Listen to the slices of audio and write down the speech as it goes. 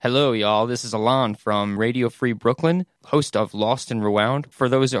Hello, y'all. This is Alon from Radio Free Brooklyn, host of Lost and Rewound. For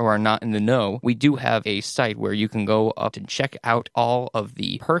those who are not in the know, we do have a site where you can go up and check out all of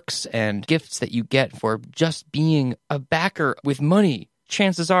the perks and gifts that you get for just being a backer with money.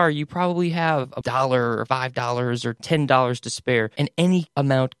 Chances are you probably have $1 or $5 or $10 to spare, and any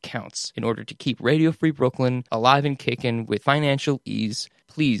amount counts. In order to keep Radio Free Brooklyn alive and kicking with financial ease,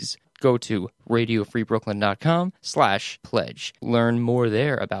 please go to radiofreebrooklyn.com/pledge. Learn more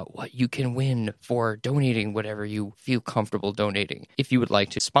there about what you can win for donating whatever you feel comfortable donating. If you would like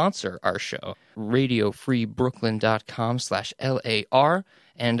to sponsor our show, radiofreebrooklyn.com/LAR.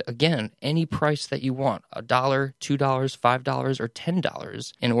 And again, any price that you want, $1, $2, $5, or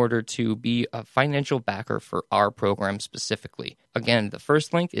 $10 in order to be a financial backer for our program specifically. Again, the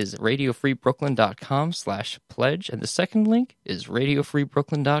first link is radiofreebrooklyn.com/pledge, and the second link is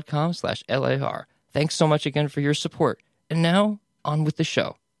radiofreebrooklyn.com/LAR. Thanks so much again for your support. And now, on with the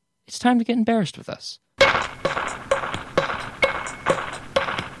show. It's time to get embarrassed with us.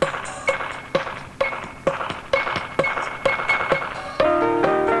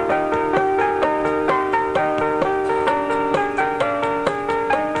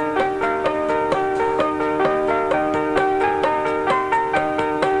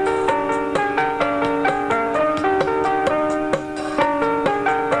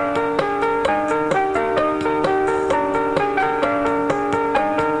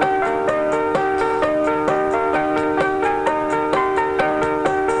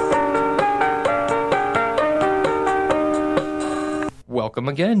 Welcome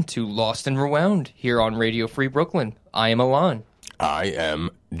again to Lost and Rewound here on Radio Free Brooklyn. I am Alon. I am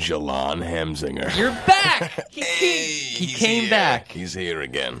Jalan Hamzinger. You're back! He came back. He's here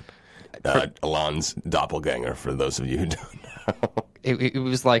again. Alon's doppelganger, for those of you who don't know. It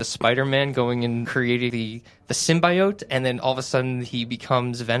was like Spider-Man going and creating the symbiote, and then all of a sudden he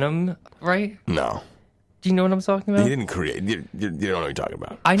becomes Venom, right? No. Do you know what I'm talking about? He didn't create... You don't know what you're talking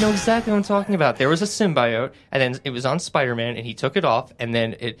about. I know exactly what I'm talking about. There was a symbiote, and then it was on Spider-Man, and he took it off, and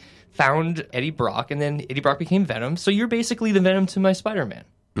then it found Eddie Brock, and then Eddie Brock became Venom. So you're basically the Venom to my Spider-Man.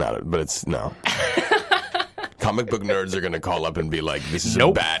 No. Comic book nerds are going to call up and be like, this is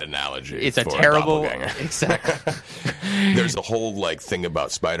a bad analogy. It's a for terrible... doppelganger. Exactly. There's a whole thing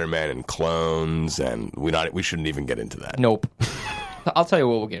about Spider-Man and clones, and we shouldn't even get into that. Nope. I'll tell you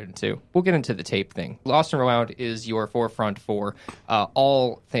what we'll get into. We'll get into the tape thing. Lost and Rewound is your forefront for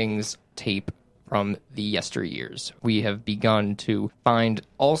all things tape from the yesteryears. We have begun to find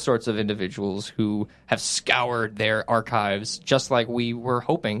all sorts of individuals who have scoured their archives, just like we were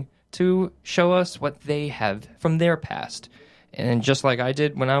hoping, to show us what they have from their past. And just like I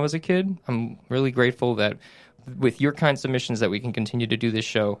did when I was a kid, I'm really grateful that with your kind submissions that we can continue to do this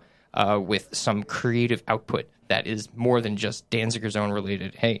show with some creative output that is more than just Danziger Zone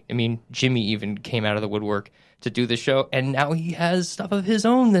related. Hey, I mean, Jimmy even came out of the woodwork to do the show, and now he has stuff of his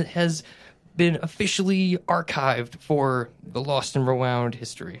own that has been officially archived for the Lost and Rewound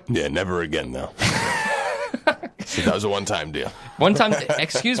history. Yeah, never again, though. So that was a one-time deal. One time,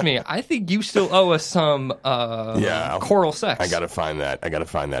 excuse me, I think you still owe us some choral sex. I gotta find that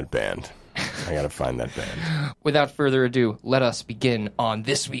band. Without further ado, let us begin on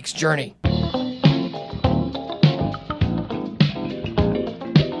this week's journey.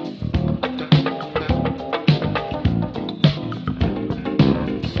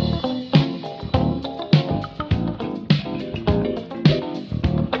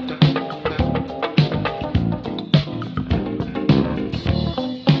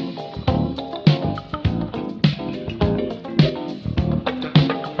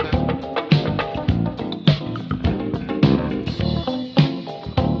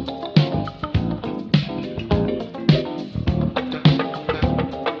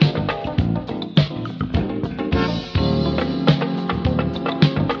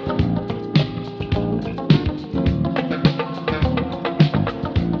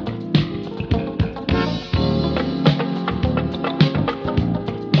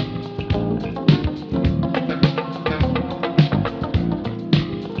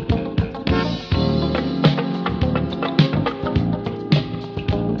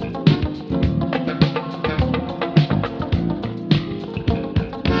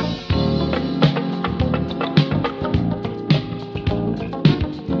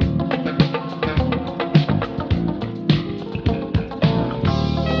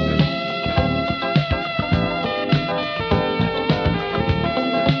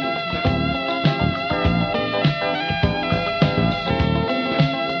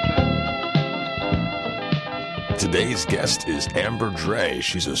 Today's guest is Amber Dre.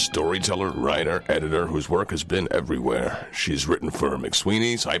 She's a storyteller, writer, editor whose work has been everywhere. She's written for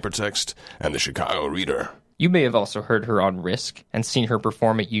McSweeney's, Hypertext, and the Chicago Reader. You may have also heard her on Risk and seen her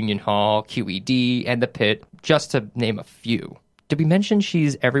perform at Union Hall, QED, and The Pit, just to name a few. Did we mention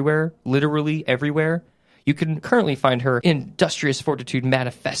she's everywhere? Literally everywhere? You can currently find her industrious fortitude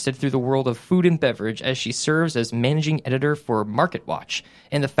manifested through the world of food and beverage as she serves as managing editor for Market Watch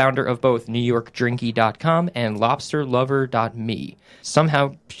and the founder of both NewYorkDrinky.com and LobsterLover.me.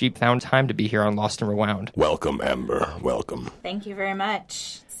 Somehow she found time to be here on Lost and Rewound. Welcome, Amber. Welcome. Thank you very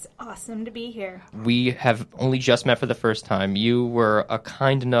much. It's awesome to be here. We have only just met for the first time. You were a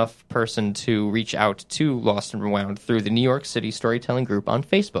kind enough person to reach out to Lost and Rewound through the New York City Storytelling Group on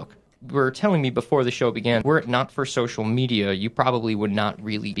Facebook. Were telling me before the show began, were it not for social media, you probably would not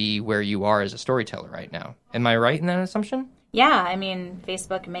really be where you are as a storyteller right now. Am I right in that assumption? Yeah, I mean,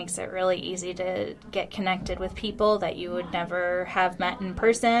 Facebook makes it really easy to get connected with people that you would never have met in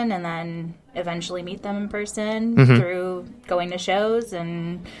person and then eventually meet them in person through going to shows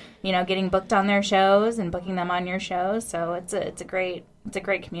and, you know, getting booked on their shows and booking them on your shows. So it's a great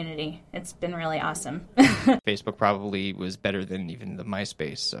community. It's been really awesome. Facebook probably was better than even the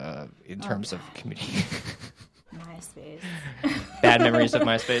MySpace in terms of community. MySpace. Bad memories of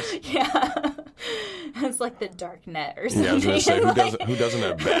MySpace? Yeah. It's like the dark net or something. Yeah, I was going to say, who doesn't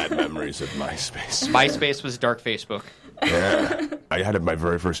have bad memories of MySpace? MySpace was dark Facebook. Yeah. I had my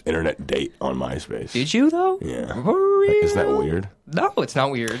very first internet date on MySpace. Did you, though? Yeah. For real? Isn't that weird? No, it's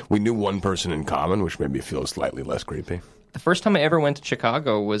not weird. We knew one person in common, which made me feel slightly less creepy. The first time I ever went to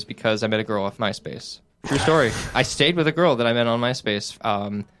Chicago was because I met a girl off MySpace. True story. I stayed with a girl that I met on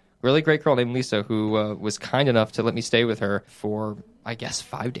MySpace. Really great girl named Lisa who was kind enough to let me stay with her for, I guess,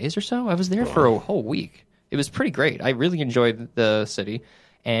 5 days or so. I was there for a whole week. It was pretty great. I really enjoyed the city,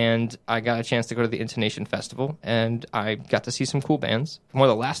 and I got a chance to go to the Intonation Festival, and I got to see some cool bands. One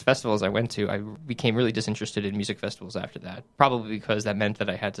of the last festivals I went to, I became really disinterested in music festivals after that, probably because that meant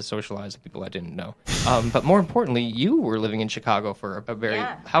that I had to socialize with people I didn't know. But more importantly, you were living in Chicago for a very...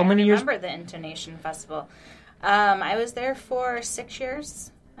 Yeah, how many years? I remember the Intonation Festival. I was there for 6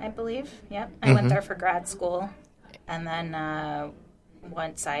 years, I believe. Yep. I went there for grad school, and then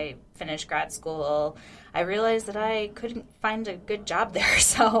once I finished grad school, I realized that I couldn't find a good job there,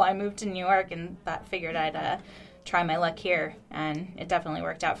 so I moved to New York and figured I'd try my luck here, and it definitely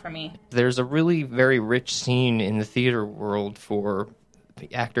worked out for me. There's a really very rich scene in the theater world for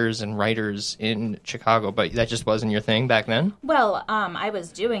actors and writers in Chicago, but that just wasn't your thing back then? Well, I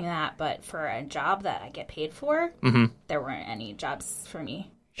was doing that, but for a job that I get paid for, there weren't any jobs for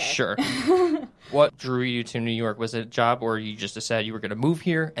me. Sure. What drew you to New York? Was it a job, or you just decided you were going to move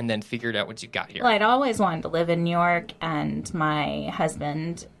here and then figured out once you got here? Well, I'd always wanted to live in New York, and my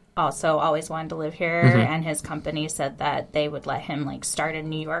husband also always wanted to live here, and his company said that they would let him, like, start a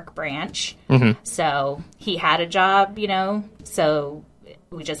New York branch. So he had a job, you know, so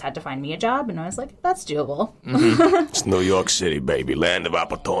we just had to find me a job, and I was like, that's doable. It's New York City, baby. Land of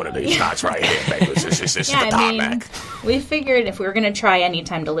opportunity. Starts right here, baby. This is the tarmac. We figured if we were going to try any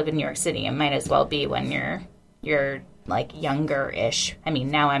time to live in New York City, it might as well be when you're like younger-ish. I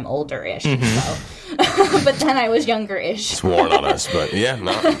mean, now I'm older-ish, so. But then I was younger-ish. It's worn on us, but yeah,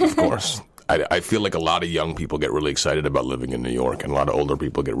 no, of course. I feel like a lot of young people get really excited about living in New York, and a lot of older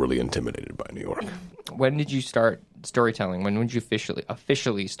people get really intimidated by New York. When did you start storytelling? When did you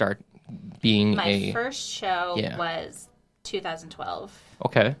officially start being My first show was 2012.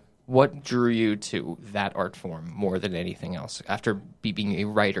 Okay. What drew you to that art form more than anything else after being a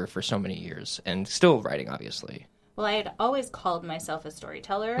writer for so many years and still writing, obviously? Well, I had always called myself a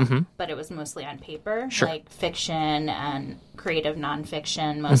storyteller, but it was mostly on paper, Sure. like fiction and creative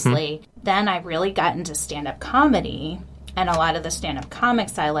nonfiction mostly. Then I really got into stand-up comedy, and a lot of the stand-up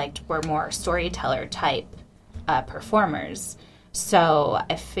comics I liked were more storyteller type performers. So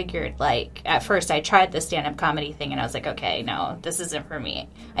I figured, like, at first I tried the stand-up comedy thing, and I was like, okay, no, this isn't for me.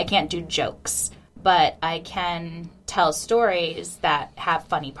 I can't do jokes, but I can tell stories that have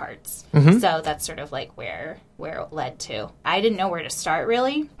funny parts. So that's sort of like where it led to. I didn't know where to start,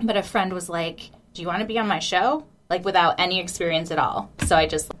 really, but a friend was like, do you want to be on my show? Like, without any experience at all. So I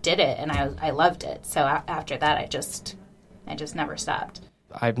just did it, and I loved it. So after that, I just never stopped.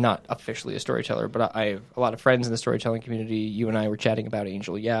 I'm not officially a storyteller, but I have a lot of friends in the storytelling community. You and I were chatting about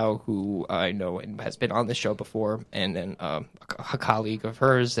Angel Yao, who I know and has been on this show before, and then a colleague of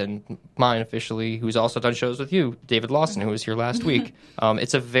hers and mine officially, who's also done shows with you, David Lawson, who was here last week.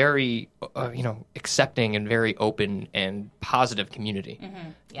 It's a very, accepting and very open and positive community.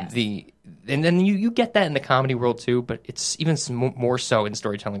 Yes. And then you get that in the comedy world too, but it's even more so in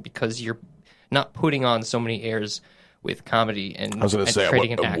storytelling because you're not putting on so many airs with comedy and, I was going to say,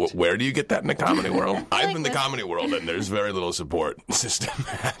 creating an act. where do you get that in the comedy world? I'm in the comedy world, and there's very little support system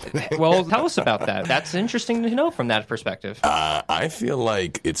happening. Well, tell us about that. That's interesting to know from that perspective. I feel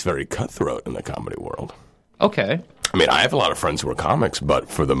like it's very cutthroat in the comedy world. Okay. I mean, I have a lot of friends who are comics, but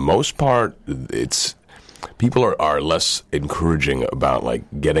for the most part, it's people are less encouraging about like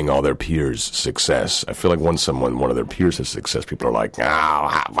getting all their peers' success. I feel like once one of their peers has success, people are like,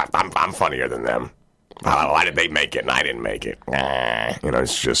 I'm funnier than them. Why did they make it and I didn't make it?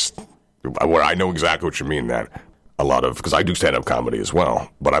 It's just where I know exactly what you mean. That a lot of, because I do stand-up comedy as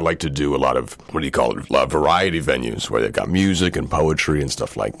well, but I like to do a lot of, variety venues where they've got music and poetry and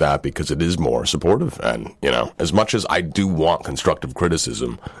stuff like that, because it is more supportive. And, as much as I do want constructive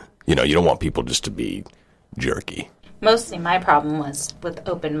criticism, you don't want people just to be jerky. Mostly my problem was with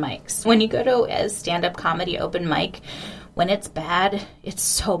open mics. When you go to a stand-up comedy open mic, when it's bad, it's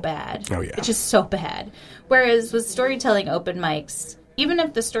so bad. Oh, yeah. It's just so bad. Whereas with storytelling open mics, even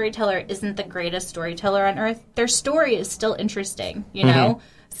if the storyteller isn't the greatest storyteller on earth, their story is still interesting, you know?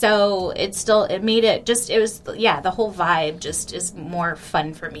 So the whole vibe just is more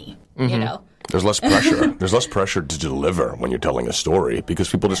fun for me, you know? There's less pressure. There's less pressure to deliver when you're telling a story, because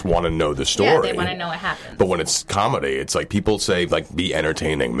people just want to know the story. Yeah, they want to know what happened. But when it's comedy, it's like people say, like, be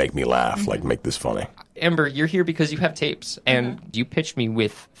entertaining, make me laugh, like, make this funny. Amber, you're here because you have tapes, and you pitched me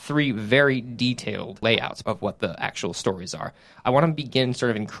with 3 very detailed layouts of what the actual stories are. I want to begin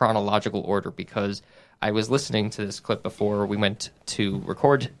sort of in chronological order, because I was listening to this clip before we went to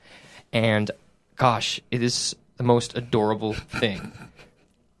record, and gosh, it is the most adorable thing.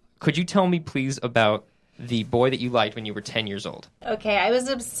 Could you tell me, please, about the boy that you liked when you were 10 years old? Okay, I was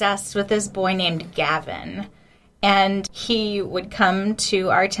obsessed with this boy named Gavin. And he would come to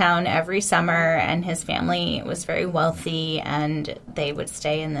our town every summer, and his family was very wealthy, and they would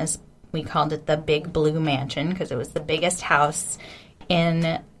stay in this, we called it the Big Blue Mansion, because it was the biggest house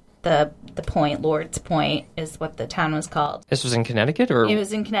in the Point, Lord's Point is what the town was called. This was in Connecticut, or? It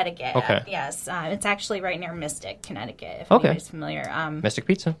was in Connecticut. Okay. Yes. It's actually right near Mystic, Connecticut, if Okay. anybody's familiar. Mystic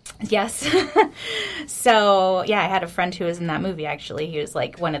Pizza. Yes. So, yeah, I had a friend who was in that movie, actually. He was,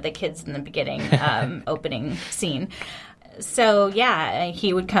 like, one of the kids in the beginning opening scene. So, yeah,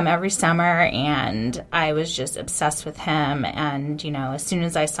 he would come every summer, and I was just obsessed with him. And, as soon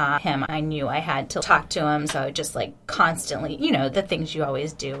as I saw him, I knew I had to talk to him. So I would just, like, constantly, the things you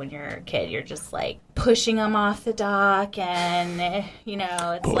always do when you're a kid. You're just, like, pushing him off the dock and,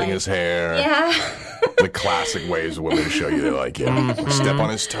 it's Pulling his hair. Yeah. The classic ways women show you they like him. Step on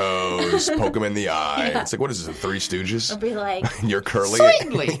his toes, poke him in the eye. Yeah. It's like, what is this, the Three Stooges? I'll be like, You're curly.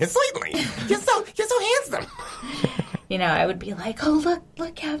 Slightly. Slightly. You're so handsome. I would be like, oh,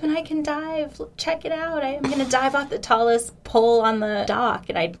 look, Kevin, I can dive. Look, check it out. I'm going to dive off the tallest pole on the dock.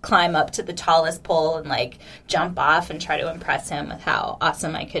 And I'd climb up to the tallest pole and, like, jump off and try to impress him with how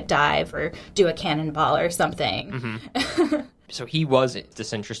awesome I could dive or do a cannonball or something. Mm-hmm. So he was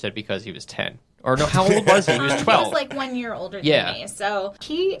disinterested because he was 10. Or no, how old was he? He was 12. He was, like, 1 year older than me. So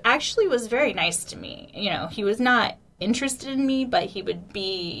he actually was very nice to me. He was not interested in me, but he would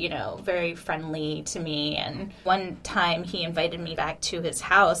be, very friendly to me. And one time he invited me back to his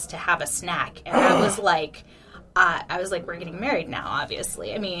house to have a snack. And I was like, we're getting married now,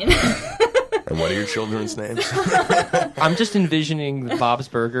 obviously. I mean... And what are your children's names? I'm just envisioning Bob's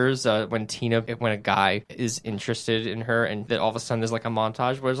Burgers when a guy is interested in her, and then all of a sudden there's like a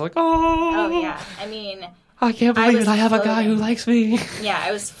montage where it's like, Oh, yeah. I mean... I can't believe it. I have a guy who likes me. Yeah,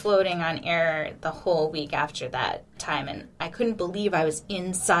 I was floating on air the whole week after that time, and I couldn't believe I was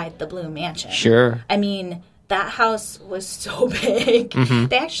inside the Blue Mansion. Sure. I mean, that house was so big. Mm-hmm.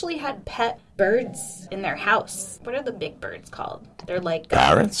 They actually had pet birds in their house. What are the big birds called? They're like...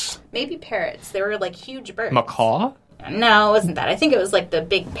 Parrots? Maybe parrots. They were like huge birds. Macaw? No, it wasn't that. I think it was like the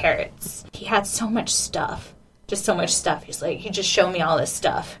big parrots. He had so much stuff. Just so much stuff. He'd just show me all this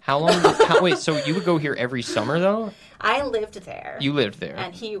stuff. How long? Wait, so you would go here every summer, though? I lived there. You lived there.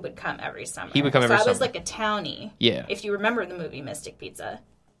 And he would come every summer. He would come every summer. So I was like a townie. Yeah. If you remember the movie Mystic Pizza.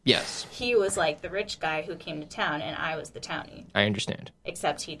 Yes. He was like the rich guy who came to town, and I was the townie. I understand.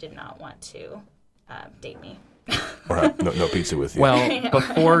 Except he did not want to date me. Or have no pizza with you. Well,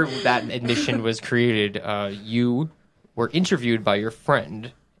 before that admission was created, you were interviewed by your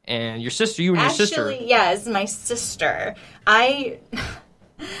friend. And your sister, your sister. Actually, yeah, it's my sister.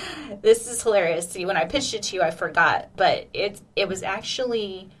 This is hilarious. See, when I pitched it to you, I forgot. But it was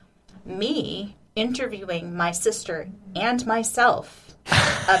actually me interviewing my sister and myself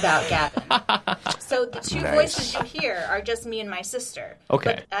about Gavin. So the two voices you hear are just me and my sister.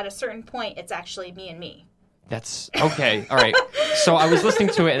 Okay. But at a certain point, it's actually me and me. That's okay. All right. So I was listening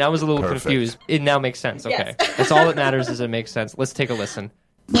to it and I was a little Perfect. confused. It now makes sense. Okay. Yes. That's all that matters is it makes sense. Let's take a listen.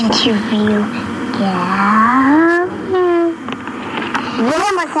 Interview Gavin.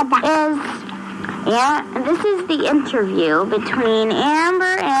 This is the interview between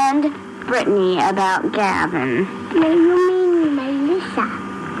Amber and Brittany about Gavin. No, you mean Melissa.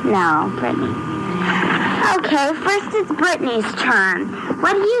 No, Brittany. Okay, first it's Brittany's turn.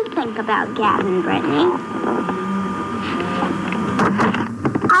 What do you think about Gavin, Brittany?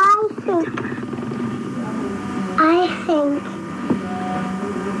 I think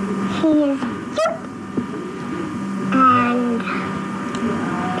he is cute and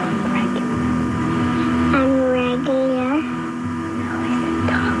regular.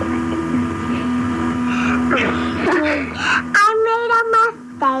 I made a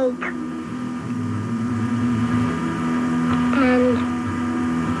mistake.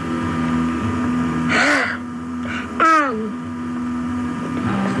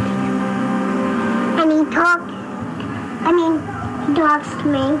 And he talks to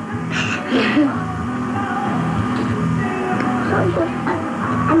me.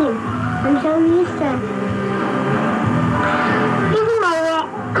 I'm so used to using my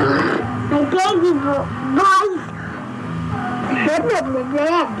baby voice.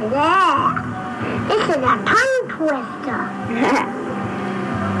 This is a tongue twister.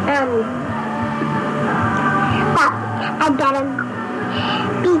 But I better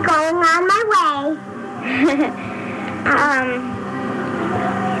be going on my way. And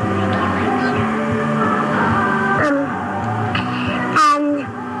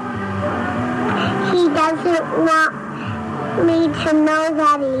he doesn't want me to know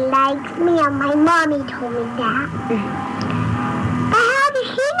that he likes me, and my mommy told me that. But how does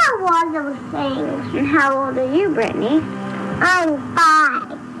he know all those things? And how old are you, Brittany? I'm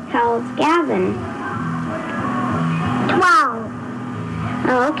 5. How old's Gavin? 12.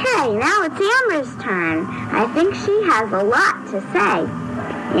 Okay, now it's Amber's turn. I think she has a lot to say.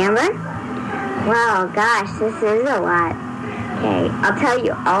 Amber? Well, gosh, this is a lot. Okay, I'll tell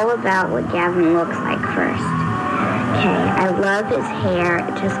you all about what Gavin looks like first. Okay, I love his hair.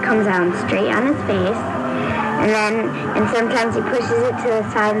 It just comes out straight on his face. And sometimes he pushes it to the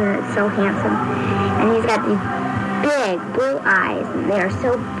side and it's so handsome. And he's got these big blue eyes and they are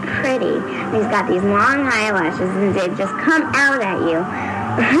so pretty. And he's got these long eyelashes and they just come out at you.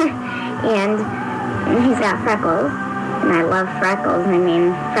 and he's got freckles. And I love freckles. I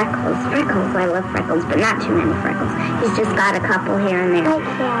mean, freckles. I love freckles, but not too many freckles. He's just got a couple here and there.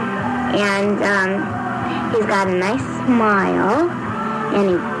 Right there. And he's got a nice smile, and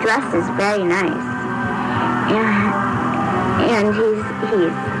he dresses very nice. And he's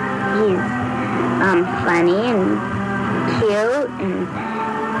funny and cute, and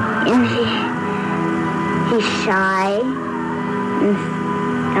he's shy.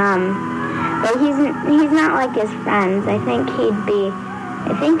 But he's not like his friends. I think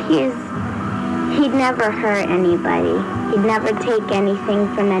he'd never hurt anybody. He'd never take anything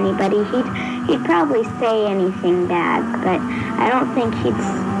from anybody. He'd probably say anything bad, but I don't think he'd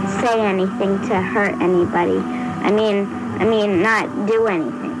say anything to hurt anybody. I mean, not do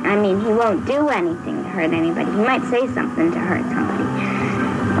anything. I mean, he won't do anything to hurt anybody. He might say something to hurt somebody,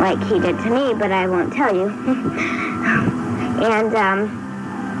 like he did to me, but I won't tell you.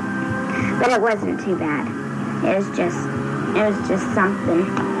 But it wasn't too bad. It was just something.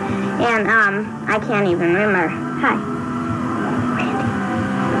 And I can't even remember. Hi. Randy.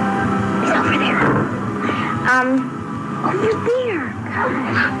 He's over there. Over there.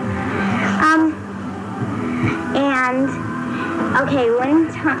 And okay, one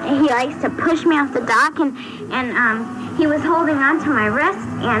time he likes to push me off the dock, and he was holding onto my wrist,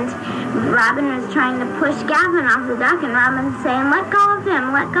 and Robin was trying to push Gavin off the dock, and Robin's saying, let go of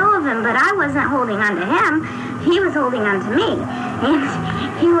him, but I wasn't holding onto him, he was holding onto me, and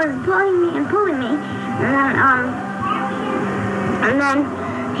he was pulling me, and then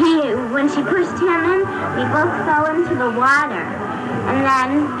when she pushed him in, we both fell into the water, and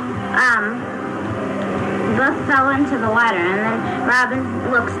then Robin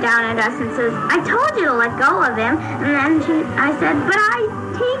looks down at us and says, I told you to let go of him. And then I said, but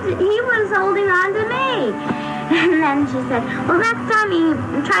he was holding on to me. And then she said, well, next time he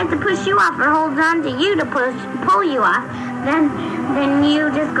tries to push you off or holds on to you to pull you off, then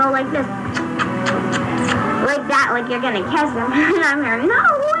you just go like this, like that, like you're going to kiss him. And I'm here, no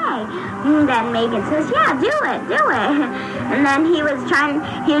way. And then Megan says, yeah, do it. And then he was trying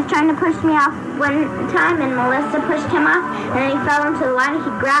to push me off one time, and Melissa pushed him off, and then he fell into the water.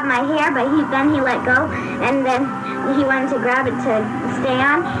 He grabbed my hair, but then he let go, and then he wanted to grab it to stay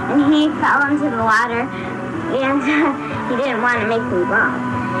on, and he fell into the water, and he didn't want to make me laugh.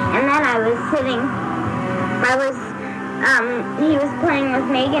 And then he was playing with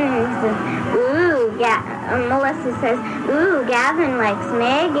Megan, and he says, ooh, Melissa says, ooh, Gavin likes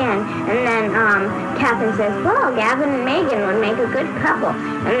Megan. And then Catherine says, well, Gavin and Megan would make a good couple.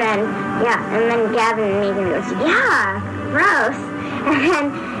 And then Gavin and Megan goes, yeah, gross.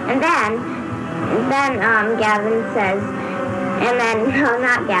 And then Gavin says, no,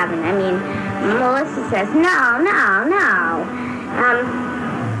 not Gavin, I mean, Melissa says, no.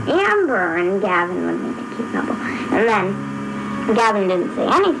 Amber and Gavin would make a cute couple. And then Gavin didn't say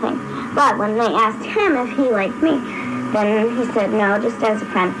anything. But when they asked him if he liked me, then he said, no, just as a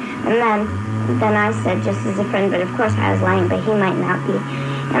friend. And then I said, just as a friend, but of course I was lying, but he might not be.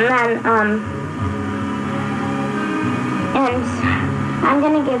 And then, and I'm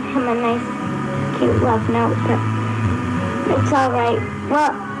going to give him a nice, cute love note, but it's all right.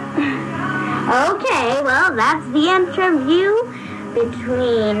 Well, okay, well, that's the interview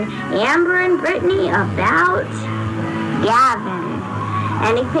between Amber and Brittany about Gavin.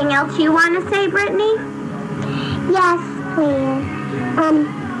 Anything else you want to say, Brittany? Yes, please.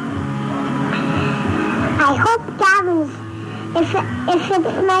 I hope Gavin's, if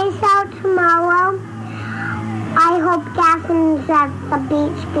it's nice out tomorrow, I hope Gavin's at the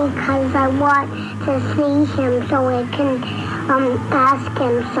beach because I want to see him so I can ask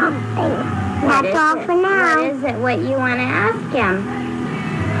him something. That's all for now. What is it what you want to ask him?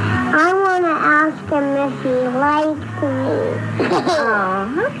 I want to ask him if he likes me. Oh,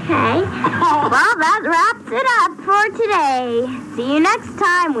 okay. Well, that wraps it up for today. See you next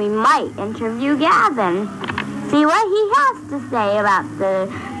time. We might interview Gavin. See what he has to say about the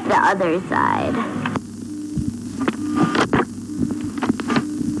other side.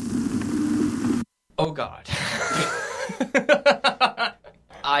 Oh, God.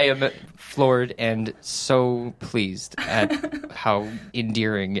 I am floored and so pleased at how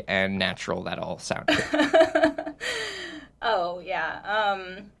endearing and natural that all sounded. Oh, yeah.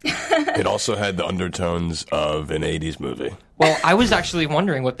 It also had the undertones of an 80s movie. Well, I was actually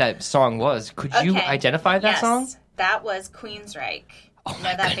wondering what that song was. Could you identify that song? That was Queensryche. Oh, you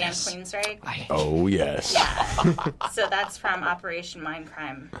know that goodness. band Queensryche? Oh, yes. Yeah. So that's from Operation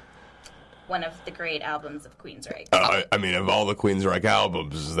Mindcrime, one of the great albums of Queensryche. I mean, of all the Queensryche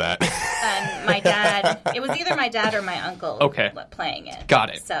albums, that... And my dad, it was either my dad or my uncle playing it. Got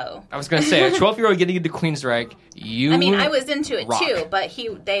it. So I was going to say, a 12-year-old getting into Queensryche, I mean, I was into it rock. too, but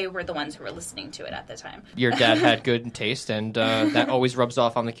they were the ones who were listening to it at the time. Your dad had good taste, and that always rubs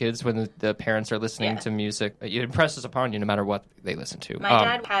off on the kids when the parents are listening to music. It impresses upon you no matter what they listen to. My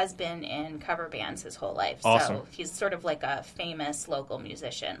dad has been in cover bands his whole life, Awesome. So he's sort of like a famous local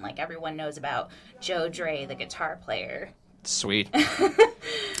musician. Like everyone knows about Joe Dre, the guitar player. Sweet.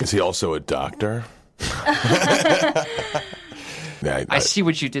 Is he also a doctor? Yeah, I see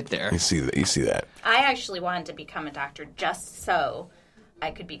what you did there. You see that. I actually wanted to become a doctor just so I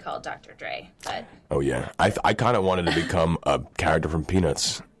could be called Dr. Dre. But Oh, yeah. I kind of wanted to become a character from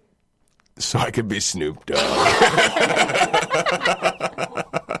Peanuts so I could be Snoop Dogg.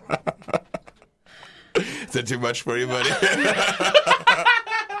 Is that too much for you, buddy?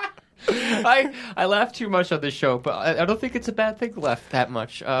 I laugh too much on this show, but I don't think it's a bad thing to laugh that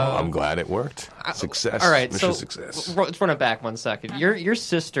much. I'm glad it worked. Success. All right, Mission so success. let's run it back 1 second. Your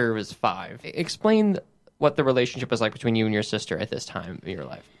sister was 5. Explain what the relationship was like between you and your sister at this time in your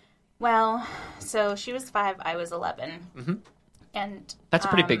life. well, so she was 5, I was 11. Mm-hmm. And That's a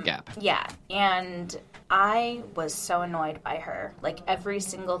pretty big gap. Yeah, and I was so annoyed by her. Like, every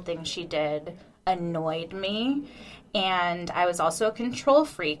single thing she did annoyed me. And I was also a control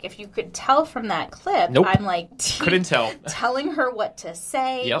freak. If you could tell from that clip, Nope. I'm like... Couldn't tell. Telling her what to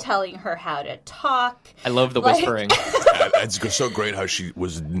say, telling her how to talk. I love the whispering. It's so great how she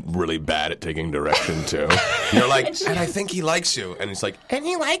was really bad at taking direction, too. You're like, and I think he likes you. And he's like, and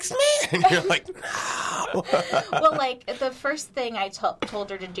he likes me? And you're like, no. Well, like, the first thing I told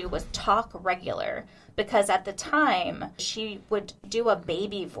her to do was talk regular. Because at the time, she would do a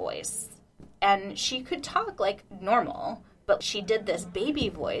baby voice. And she could talk like normal, but she did this baby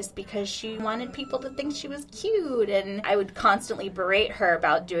voice because she wanted people to think she was cute. And I would constantly berate her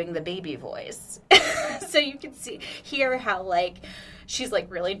about doing the baby voice. So you can hear how, like, she's,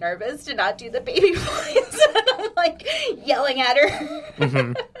 like, really nervous to not do the baby voice. And I'm, like, yelling at her.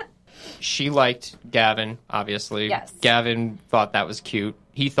 Mm-hmm. She liked Gavin, obviously. Yes. Gavin thought that was cute.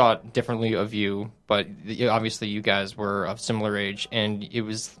 He thought differently of you, but obviously you guys were of similar age, and it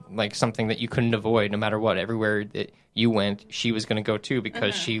was like something that you couldn't avoid no matter what. Everywhere that you went, she was going to go too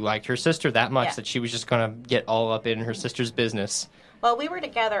because she liked her sister that much that she was just going to get all up in her sister's business. Well, we were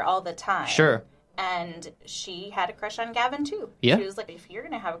together all the time. Sure. And she had a crush on Gavin, too. Yeah. She was like, if you're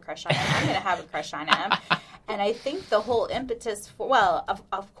going to have a crush on him, I'm going to have a crush on him. And I think the whole impetus for, well,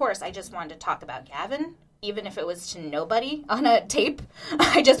 of course, I just wanted to talk about Gavin. Even if it was to nobody on a tape,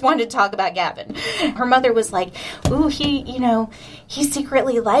 I just wanted to talk about Gavin. Her mother was like, ooh, he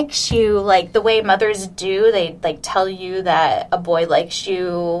secretly likes you. Like, the way mothers do, they, like, tell you that a boy likes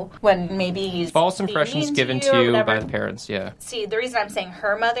you when maybe he's False being impressions mean given to to you or by whatever. the parents, yeah. See, the reason I'm saying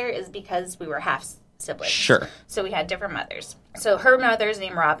her mother is because we were half siblings. Sure. So we had different mothers. So her mother's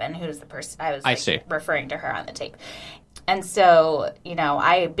named Robin, who's the person I was see. referring to her on the tape. And so,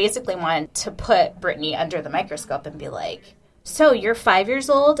 I basically wanted to put Brittany under the microscope and be like, so you're 5 years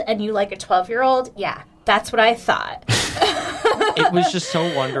old and you like a 12-year-old? Yeah, that's what I thought. It was just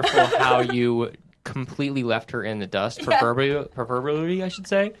so wonderful how you completely left her in the dust, proverbially, I should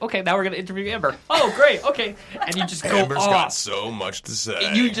say. Okay, now we're going to interview Amber. Oh, great, okay. And you just go Amber's off. got so much to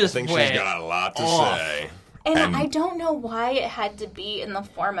say. You just I think went she's got a lot to off. say. And I don't know why it had to be in the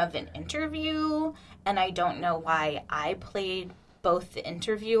form of an interview, and I don't know why I played both the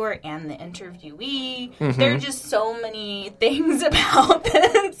interviewer and the interviewee. There are just so many things about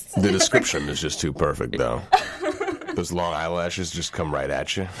this. The description is just too perfect, though. Those long eyelashes just come right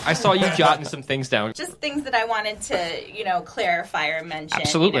at you. I saw you jotting some things down. Just things that I wanted to, clarify or mention.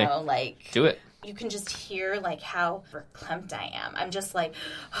 Absolutely. Like... Do it. You can just hear, like, how verklempt I am. I'm just like,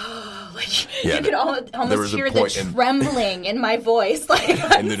 Yeah, you can there almost was a hear the point in- trembling in my voice. Like,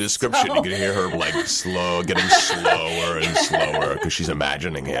 In the description, you can hear her, like, getting slower and slower because she's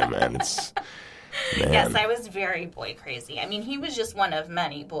imagining him, and it's... Man. Yes, I was very boy crazy. I mean, he was just one of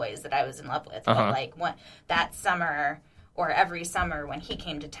many boys that I was in love with. But, like, that summer... or every summer when he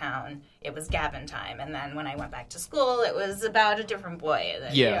came to town, it was Gavin time. And then when I went back to school, it was about a different boy.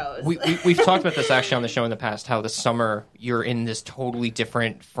 That, Yeah. We've talked about this actually on the show in the past, how the summer you're in this totally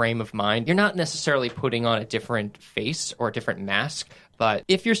different frame of mind. You're not necessarily putting on a different face or a different mask, but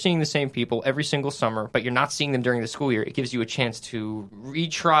if you're seeing the same people every single summer, but you're not seeing them during the school year, it gives you a chance to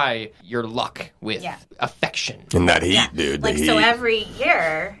retry your luck with affection. In that heat, dude. Like, the so heat.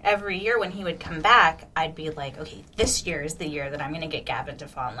 every year when he would come back, I'd be like, okay, this year is the year that I'm going to get Gavin to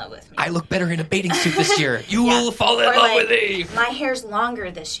fall in love with me. I look better in a bathing suit this year. You will fall in Or love like, with me. my hair's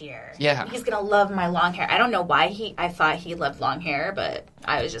longer this year. Yeah. He's going to love my long hair. I don't know why I thought he loved long hair, but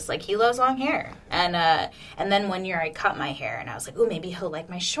I was just like, he loves long hair. And then one year I cut my hair, and I was like, oh, maybe he'll like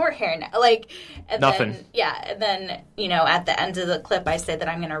my short hair now. Like, and Nothing. Then, at the end of the clip, I said that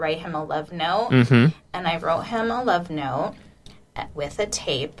I'm going to write him a love note. Mm-hmm. And I wrote him a love note with a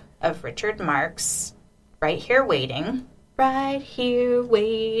tape of Richard Marx, Right Here Waiting. Right here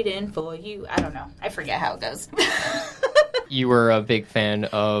waiting for you. I don't know. I forget how it goes. You were a big fan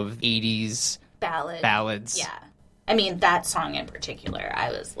of 80s ballads. Yeah. I mean, that song in particular, I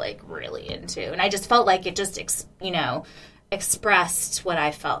was, like, really into. And I just felt like it just, expressed what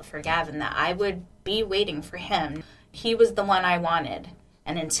I felt for Gavin, that I would be waiting for him. He was the one I wanted.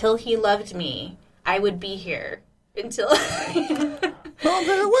 And until he loved me, I would be here. Until... I'll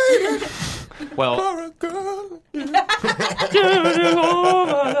be waiting Well, for a girl.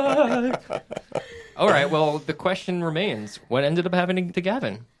 all right, well, the question remains. What ended up happening to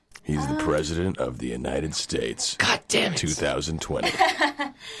Gavin? He's the president of the United States. God damn it. 2020.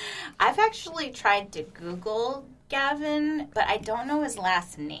 I've actually tried to Google Gavin, but I don't know his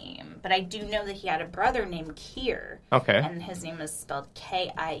last name. But I do know that he had a brother named Kier. Okay. And his name is spelled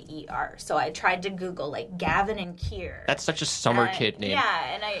Kier. So I tried to Google, like, Gavin and Kier. That's such a summer kid name.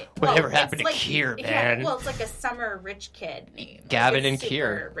 Yeah, and I... Whatever it's happened to like, Kier, yeah, man? well, it's like a summer rich kid name. Gavin Like a and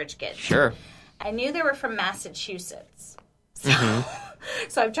super Kier. rich kid. Sure. I knew they were from Massachusetts. So, Mm-hmm.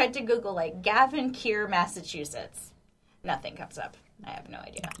 so I've tried to Google, like, Gavin Kier, Massachusetts. Nothing comes up. I have no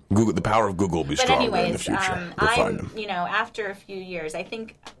idea. Google, the power of Google will be But stronger in the anyways, future. We'll find him. after a few years, I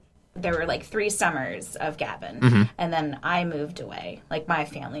think there were like 3 summers of Gavin, Mm-hmm. and then I moved away. Like, my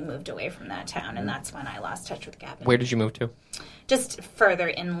family moved away from that town, and that's when I lost touch with Gavin. Where did you move to? Just further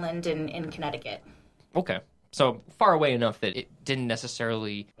inland in Connecticut. Okay. So far away enough that it didn't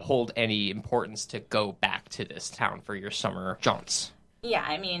necessarily hold any importance to go back to this town for your summer jaunts. Yeah,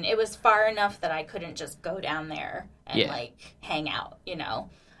 I mean, it was far enough that I couldn't just go down there and, like, hang out,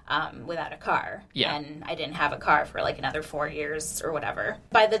 without a car. Yeah. And I didn't have a car for, like, another 4 years or whatever.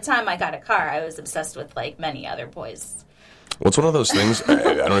 By the time I got a car, I was obsessed with, like, many other boys. Well, it's one of those things. I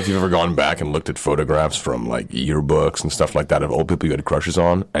don't know if you've ever gone back and looked at photographs from, like, yearbooks and stuff like that of old people you had crushes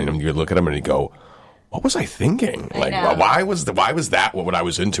on, and you look at them and you go, what was I thinking? Like, know. why was that what I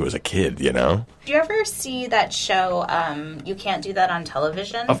was into as a kid, Do you ever see that show, You Can't Do That on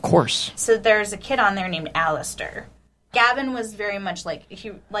Television? Of course. So there's a kid on there named Alistair. Gavin was very much like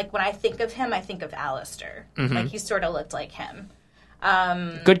when I think of him, I think of Alistair. Like he sort of looked like him.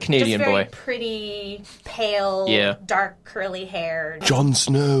 Good Canadian just very boy. Pretty, pale, dark curly hair. Jon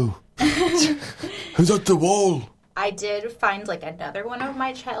Snow. Who's at the wall? I did find like another one of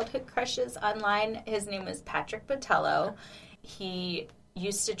my childhood crushes online. His name was Patrick Botello. He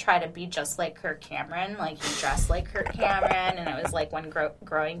used to try to be just like Kirk Cameron. Like he dressed like Kirk Cameron, and it was like when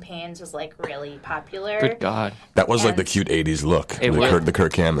Growing Pains was like really popular. Good God. That was like the cute 80s look. The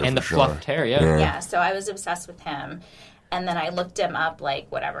Kirk Cameron, and the sure. fluffed hair, yeah. Yeah, so I was obsessed with him. And then I looked him up like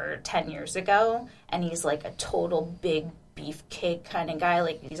 10 years ago, and he's like a total big beefcake kind of guy.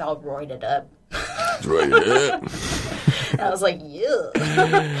 Like he's all roided up. I was like, yeah.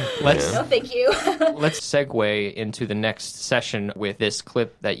 No, thank you. Let's segue into the next session with this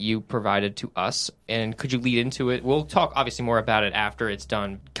clip that you provided to us. And could you lead into it? We'll talk obviously more about it after it's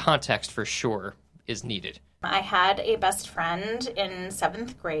done. Context for sure is needed. I had a best friend in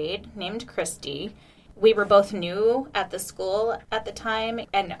 7th grade named Christy. We were both new at the school at the time,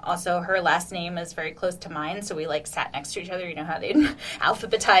 and also her last name is very close to mine, so we like sat next to each other. You know how they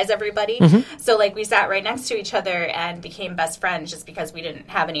alphabetize everybody? So like we sat right next to each other and became best friends just because we didn't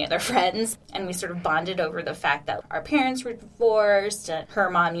have any other friends, and we sort of bonded over the fact that our parents were divorced, and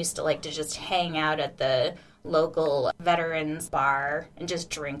her mom used to like to just hang out at the local veterans bar and just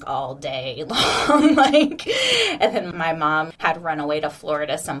drink all day long. And then my mom had run away to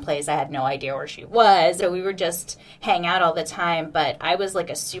Florida someplace. I had no idea where she was. So we would just hang out all the time. But I was like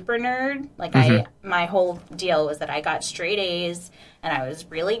a super nerd. My whole deal was that I got straight A's and I was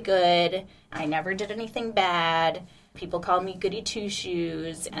really good. I never did anything bad. People called me goody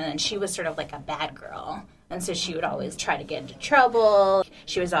two-shoes. And then she was sort of like a bad girl. And so she would always try to get into trouble.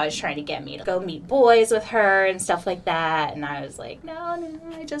 She was always trying to get me to go meet boys with her and stuff like that. And I was like, no,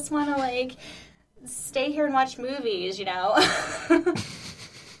 I just want to, like, stay here and watch movies, you know?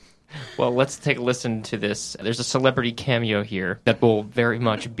 Well, let's take a listen to this. There's a celebrity cameo here that will very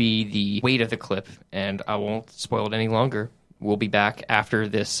much be the weight of the clip, and I won't spoil it any longer. We'll be back after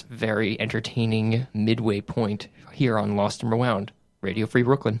this very entertaining midway point here on Lost and Rewound, Radio Free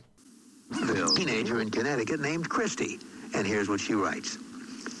Brooklyn. A teenager in Connecticut named Christy. And here's what she writes.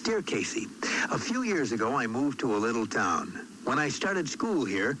 Dear Casey, a few years ago I moved to a little town. When I started school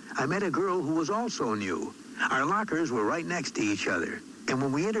here, I met a girl who was also new. Our lockers were right next to each other. And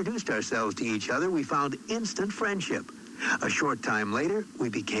when we introduced ourselves to each other, we found instant friendship. A short time later, we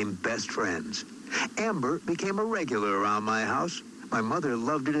became best friends. Amber became a regular around my house. My mother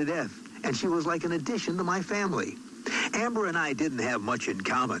loved her to death, and she was like an addition to my family. Amber and I didn't have much in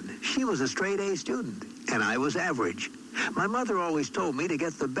common. She was a straight-A student, and I was average. My mother always told me to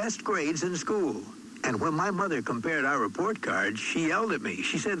get the best grades in school. And when my mother compared our report cards, she yelled at me.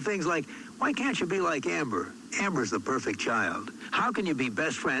 She said things like, why can't you be like Amber? Amber's the perfect child. How can you be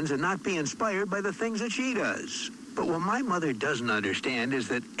best friends and not be inspired by the things that she does? But what my mother doesn't understand is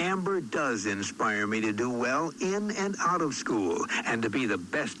that Amber does inspire me to do well in and out of school and to be the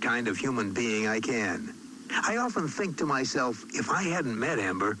best kind of human being I can. I often think to myself, if I hadn't met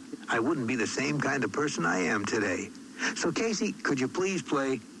Amber, I wouldn't be the same kind of person I am today. So, Casey, could you please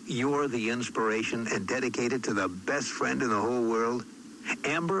play You're the Inspiration and dedicate it to the best friend in the whole world?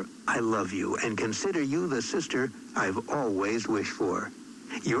 Amber, I love you and consider you the sister I've always wished for.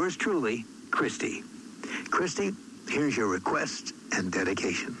 Yours truly, Christy. Christy, here's your request and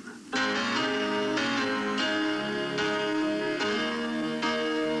dedication.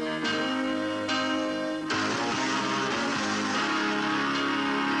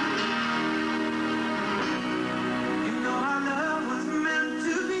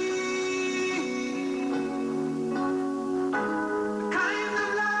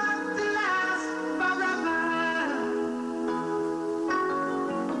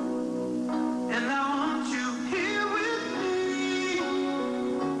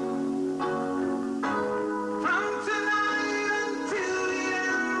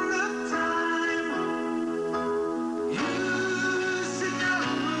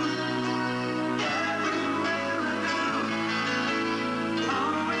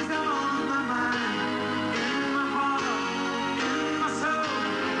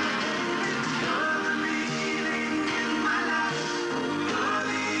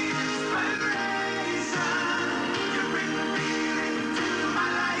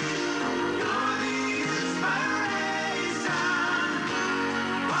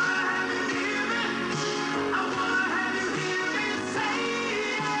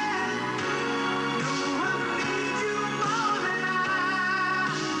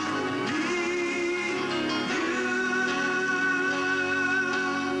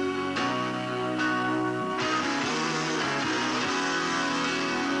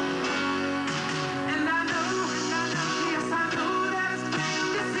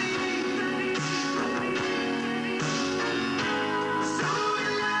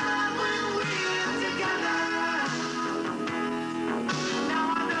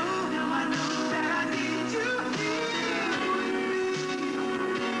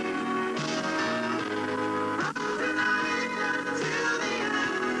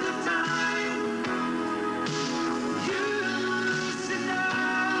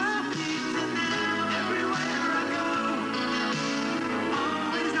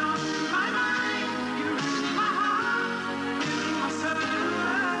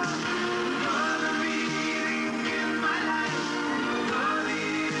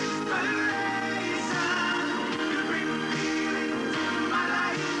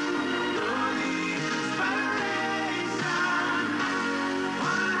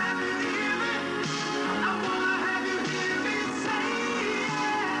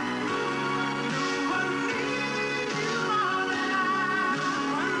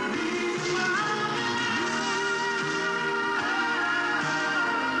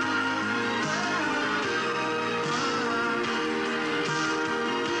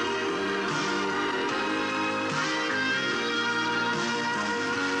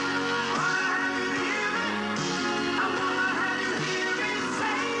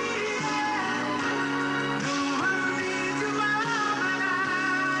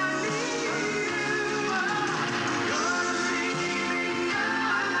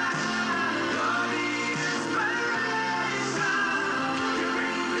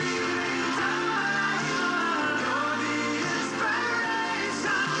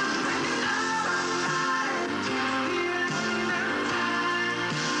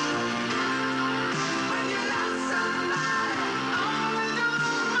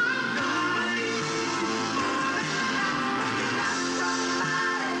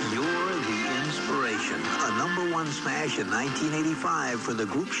 #1 smash in 1985 for the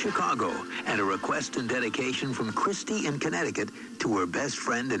group Chicago, and a request and dedication from Christy in Connecticut to her best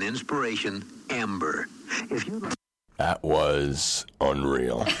friend and inspiration, Amber. If you That was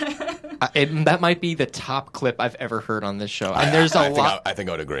unreal. That might be the top clip I've ever heard on this show. And there's a lot. I think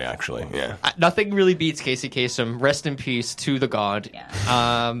I would agree, actually. Yeah. Nothing really beats Casey Kasem. Rest in peace to the god.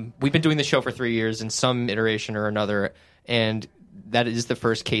 Yeah. We've been doing the show for 3 years in some iteration or another, and that is the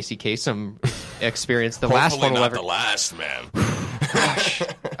first Casey Kasem experience. The last Hopefully one will not ever. the last, man. Gosh,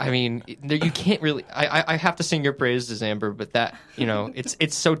 I mean, you can't really. I have to sing your praises, Amber, but that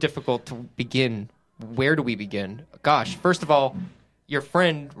it's so difficult to begin. Where do we begin? Gosh, first of all, your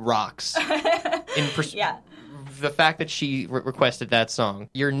friend rocks. Yeah. The fact that she requested that song,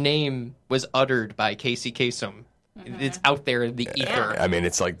 your name was uttered by Casey Kasem. It's out there in the ether. I mean,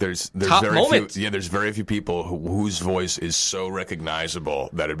 it's like there's Top very moment. few. Yeah, there's very few people whose voice is so recognizable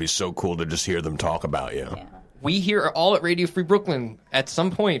that it'd be so cool to just hear them talk about you. Yeah. We here are all at Radio Free Brooklyn. At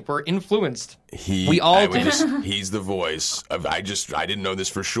some point, we're influenced. He's the voice of. I didn't know this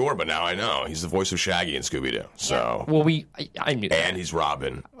for sure, but now I know. He's the voice of Shaggy and Scooby Doo. So, Well, I knew that. and he's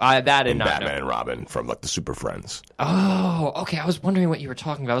Robin That did in not Batman know. and Robin from like the Super Friends. Oh, okay. I was wondering what you were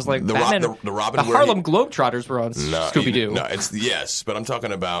talking about. I was like, The Batman, Robin the where Harlem Globetrotters were on Scooby Doo. No, it's yes, but I'm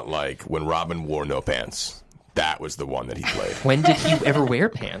talking about like when Robin wore no pants. That was the one that he played. When did he ever wear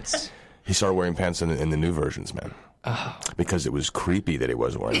pants? He started wearing pants in the new versions, man. Oh. Because it was creepy that he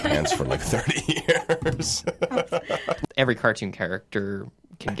was wearing pants for like 30 years. Every cartoon character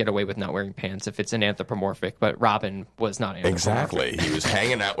can get away with not wearing pants if it's an anthropomorphic, but Robin was not anthropomorphic. Exactly. He was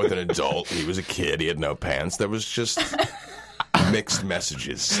hanging out with an adult. He was a kid. He had no pants. There was just mixed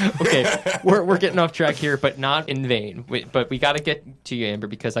messages. Okay, we're getting off track here, but not in vain. But we got to get to you, Amber,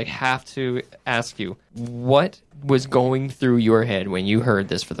 because I have to ask you, what was going through your head when you heard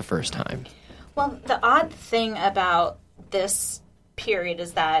this for the first time? Well, the odd thing about this period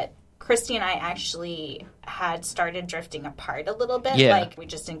is that Christy and I actually had started drifting apart a little bit. Yeah. Like, we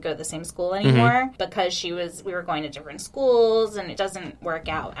just didn't go to the same school anymore because we were going to different schools, and it doesn't work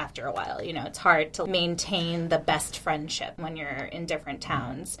out after a while. You know, it's hard to maintain the best friendship when you're in different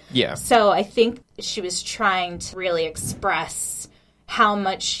towns. Yeah. So I think she was trying to really express how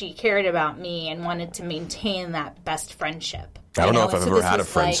much she cared about me and wanted to maintain that best friendship. I don't know if and I've so ever this had a was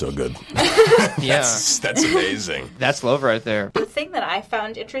friend like- so good. Yeah, That's amazing. that's love right there. The thing that I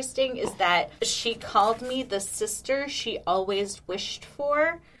found interesting is that she called me the sister she always wished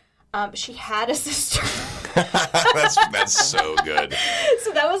for. She had a sister. That's so good.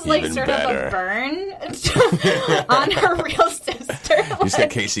 So that was like Even sort better. of a burn on her real sister. You just got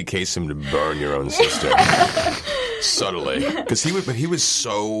Casey Kasem to burn your own sister subtly, because he was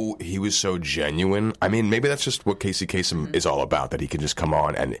so genuine. I mean, maybe that's just what Casey Kasem is all about. That he can just come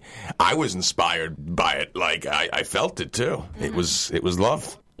on, and I was inspired by it. Like I felt it too. It was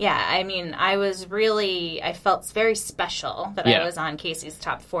love. Yeah, I mean, I felt very special that Yeah. I was on Casey's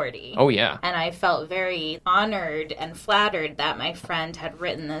Top 40. Oh, yeah. And I felt very honored and flattered that my friend had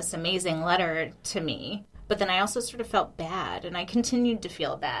written this amazing letter to me. But then I also sort of felt bad, and I continued to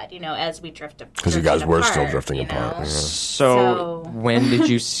feel bad, as we drifted apart. Because you guys were still drifting apart. Yeah. So, when did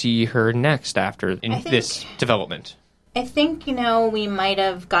you see her next after think- this development? I think, we might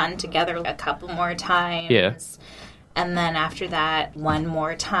have gotten together a couple more times. Yeah. And then after that, one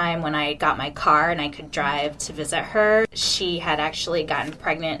more time when I got my car and I could drive to visit her, she had actually gotten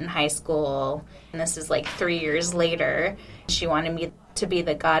pregnant in high school. And this is like 3 years later. She wanted me to be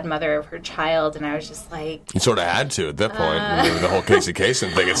the godmother of her child. And I was just like... You sort of had to at that point. The whole Casey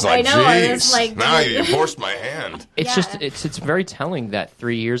Kasem thing. It's like, I know, I was geez, like- now you forced my hand. It's Yeah. just it's very telling that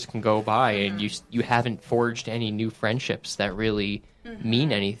 3 years can go by and you haven't forged any new friendships that really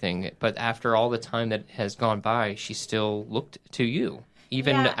mean anything. But after all the time that has gone by, she still looked to you,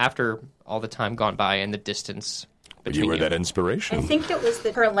 even Yeah. after all the time gone by and the distance But between you were that I inspiration. think it was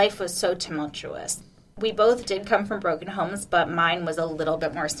that her life was so tumultuous. We both did come from broken homes, but mine was a little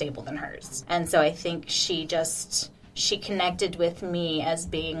bit more stable than hers. And so I think she connected with me as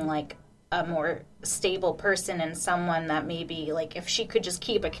being like a more stable person and someone that maybe like if she could just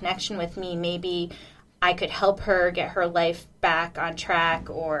keep a connection with me, maybe I could help her get her life back on track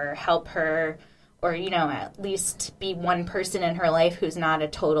or help her or, at least be one person in her life who's not a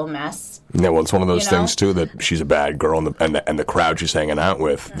total mess. Yeah, well, it's one of those You know? things too that she's a bad girl, and the crowd she's hanging out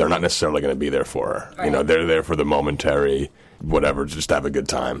with, they're not necessarily going to be there for her. Right. They're there for the momentary, whatever, just to have a good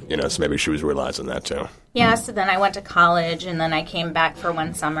time. So maybe she was realizing that too. Yeah, so then I went to college, and then I came back for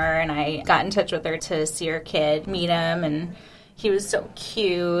one summer, and I got in touch with her to see her kid, meet him, and he was so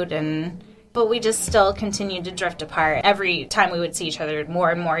cute, and But we just still continued to drift apart. Every time we would see each other, more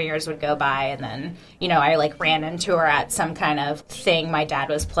and more years would go by. And then, I ran into her at some kind of thing my dad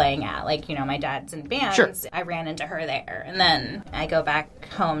was playing at. My dad's in bands. Sure. I ran into her there. And then I go back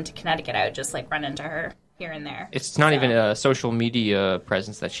home to Connecticut. I would just, run into her here and there. It's not even a social media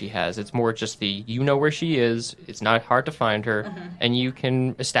presence that she has. It's more just where she is. It's not hard to find her. And you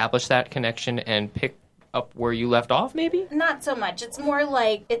can establish that connection and pick up where you left off, maybe? Not so much. It's more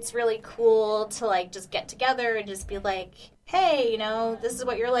it's really cool to just get together and just be like, hey, this is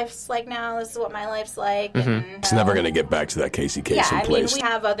what your life's like now. This is what my life's like. And, It's never going to get back to that Casey Kasem place. We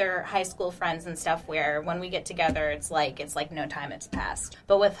have other high school friends and stuff where when we get together, it's like no time has passed.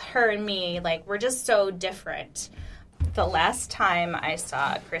 But with her and me, we're just so different. The last time I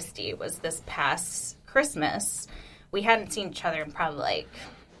saw Christy was this past Christmas. We hadn't seen each other in probably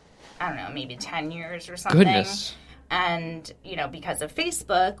I don't know, maybe 10 years or something. Goodness. And, because of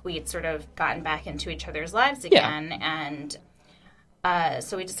Facebook, we had sort of gotten back into each other's lives again. Yeah. And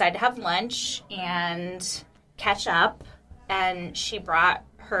so we decided to have lunch and catch up. And she brought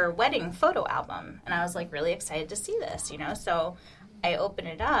her wedding photo album. And I was, really excited to see this, So I opened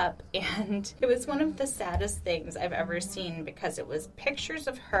it up, and it was one of the saddest things I've ever seen because it was pictures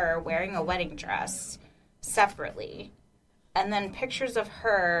of her wearing a wedding dress separately. And then pictures of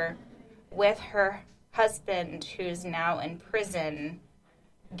her with her husband, who's now in prison,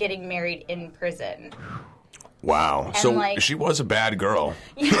 getting married in prison. Wow. And so she was a bad girl.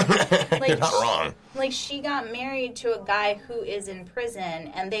 Yeah, You're not wrong. She got married to a guy who is in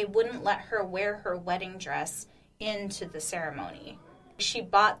prison, and they wouldn't let her wear her wedding dress into the ceremony. She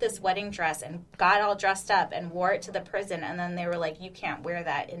bought this wedding dress and got all dressed up and wore it to the prison, and then they were like, you can't wear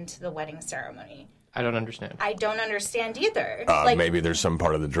that into the wedding ceremony. I don't understand. I don't understand either. Maybe there's some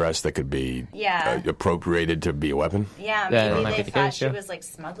part of the dress that could be Yeah. Appropriated to be a weapon. Yeah, That maybe they thought she was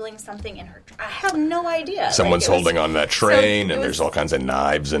smuggling something in her. I have no idea. Someone's holding on that train, so and there's all kinds of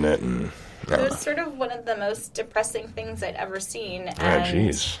knives in it, and it was sort of one of the most depressing things I'd ever seen. Ah,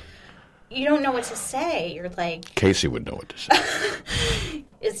 jeez. You don't know what to say. You're like, Casey would know what to say.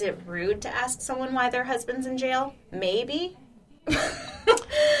 is it rude to ask someone why their husband's in jail? Maybe.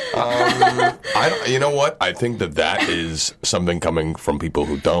 You know what? I think that is something coming from people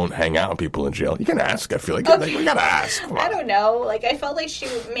who don't hang out with people in jail. You can ask. I feel like we gotta ask. I don't know. I felt like she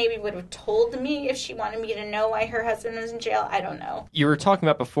would have told me if she wanted me to know why her husband was in jail. I don't know. You were talking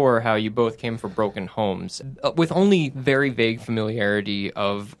about before how you both came from broken homes. With only very vague familiarity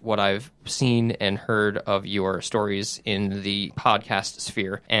of what I've seen and heard of your stories in the podcast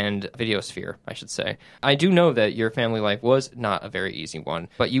sphere and video sphere, I should say, I do know that your family life was not a very easy one,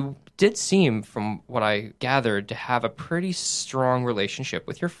 but you did seem, from what I gathered, to have a pretty strong relationship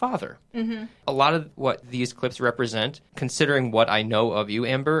with your father. Mm-hmm. A lot of what these clips represent, considering what I know of you,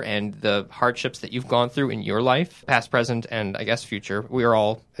 Amber, and the hardships that you've gone through in your life, past, present, and I guess future. We are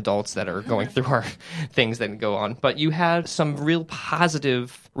all adults that are going through our things that go on. But you had some real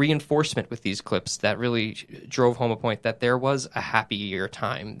positive reinforcement with these clips that really drove home a point that there was a happier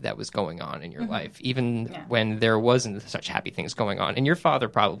time that was going on in your life, even when there wasn't such happy things going on. And your father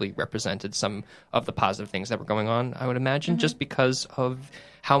probably represented some of the positive things that were going on, I would imagine, just because of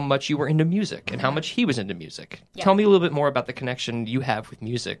how much you were into music and how much he was into music. Yeah. Tell me a little bit more about the connection you have with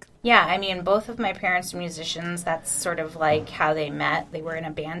music. Yeah, I mean, both of my parents are musicians. That's sort of like how they met. They were in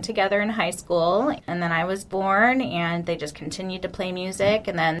a band together in high school, and then I was born, and they just continued to play music,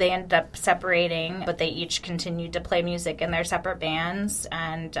 and then they ended up separating, but they each continued to play music in their separate bands,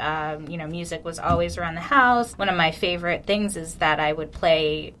 and, music was always around the house. One of my favorite things is that I would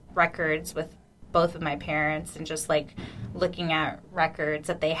play records with both of my parents and just looking at records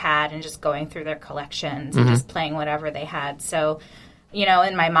that they had and just going through their collections and just playing whatever they had. So,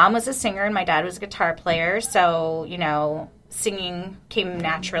 and my mom was a singer and my dad was a guitar player. So, singing came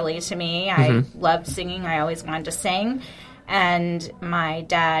naturally to me. I loved singing. I always wanted to sing. And my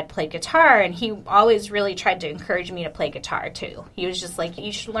dad played guitar, and he always really tried to encourage me to play guitar, too. He was just like,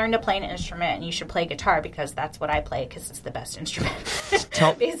 you should learn to play an instrument, and you should play guitar because that's what I play, because it's the best instrument,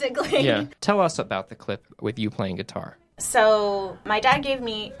 basically. Yeah. Tell us about the clip with you playing guitar. So my dad gave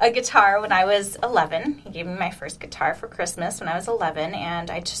me a guitar when I was 11. He gave me my first guitar for Christmas when I was 11, and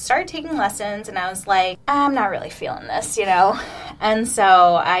I just started taking lessons, and I was like, I'm not really feeling this, And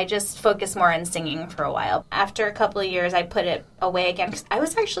so I just focused more on singing for a while. After a couple of years, I put it away again because I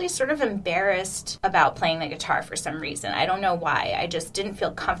was actually sort of embarrassed about playing the guitar for some reason. I don't know why. I just didn't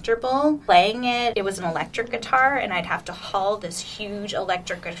feel comfortable playing it. It was an electric guitar, and I'd have to haul this huge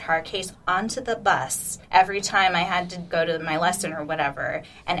electric guitar case onto the bus every time I had to go to my lesson or whatever,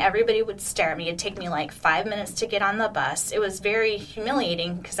 and everybody would stare at me. It'd take me like 5 minutes to get on the bus. It was very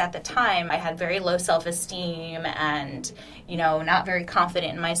humiliating because at the time I had very low self-esteem and, you know, not very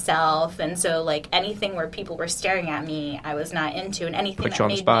confident in myself, and so like anything where people were staring at me, I was not into, and anything that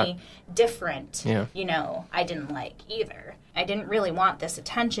made me different, you know, I didn't like either. I didn't really want this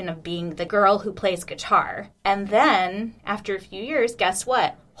attention of being the girl who plays guitar. And then, after a few years, guess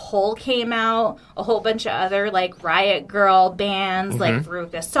what? Hole came out, a whole bunch of other, like, Riot Girl bands, like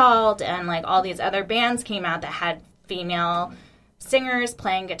Veruca Salt, and, like, all these other bands came out that had female singers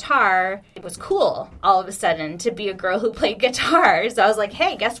playing guitar. It was cool, all of a sudden, to be a girl who played guitar. So I was like,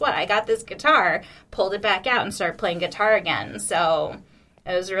 hey, guess what? I got this guitar. Pulled it back out and started playing guitar again. So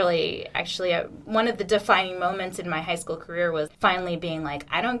it was really, actually, one of the defining moments in my high school career was finally being like,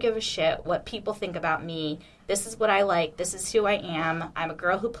 I don't give a shit what people think about me. This is what I like. This is who I am. I'm a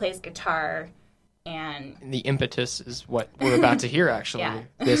girl who plays guitar. And the impetus is what we're about to hear, actually. Yeah.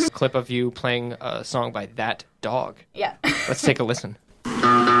 This clip of you playing a song by That Dog. Yeah. Let's take a listen.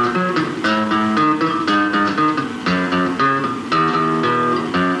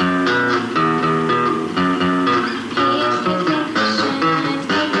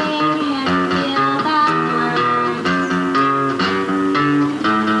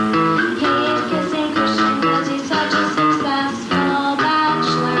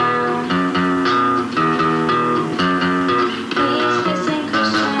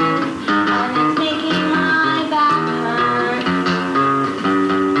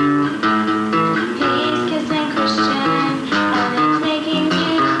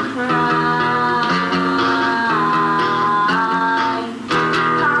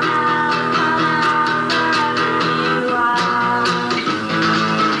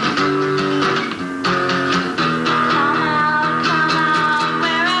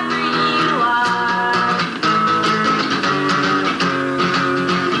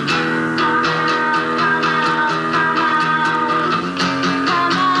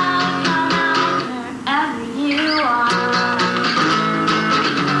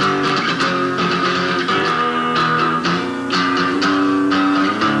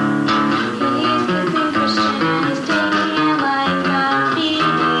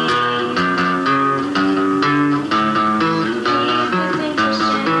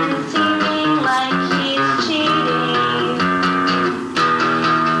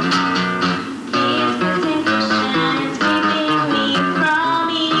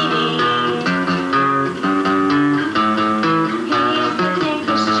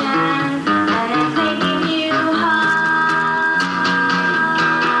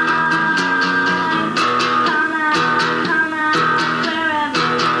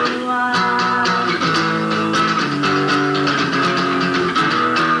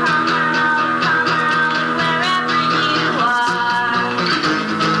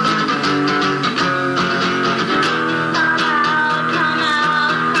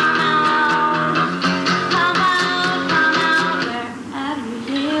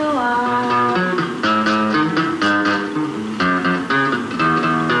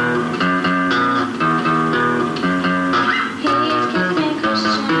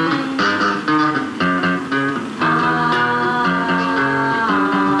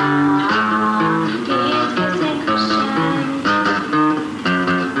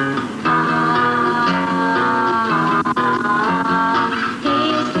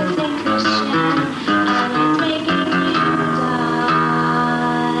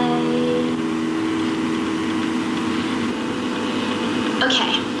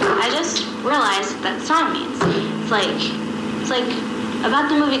 about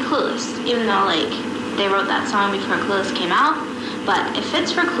the movie Clueless, even though, like, they wrote that song before Clueless came out. But if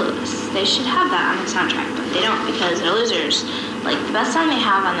it's for Clueless, they should have that on the soundtrack. But they don't because they're losers. Like, the best song they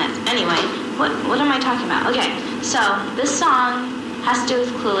have on that... Anyway, what am I talking about? Okay, so this song has to do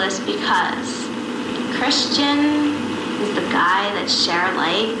with Clueless because Christian is the guy that Cher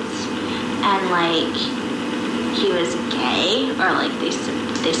liked, and, like, he was gay, or, like, they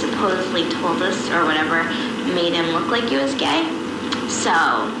supposedly told us, or whatever, made him look like he was gay. So,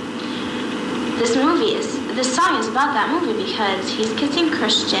 this song is about that movie because he's kissing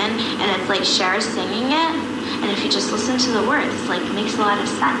Christian, and it's like Cher singing it, and if you just listen to the words, it's like, it makes a lot of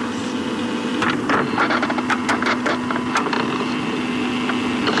sense.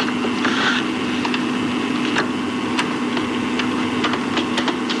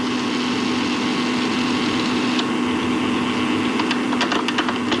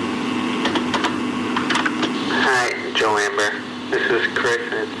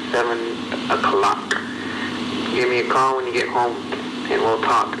 get home and we'll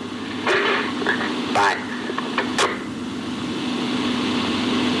talk. Bye.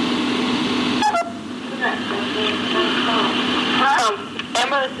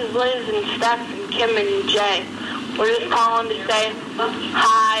 Amber, this is Liz and Steph and Kim and Jay. We're just calling to say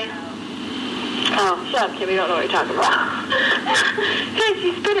hi. Oh, shut up, Kim. You don't know what you're talking about. Hey,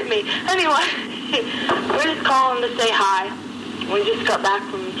 she spit at me. Anyway, we're just calling to say hi. We just got back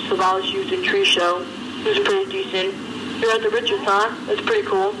from Savalas Youth and Tree Show. It was pretty decent. You're at the Richards, huh? That's pretty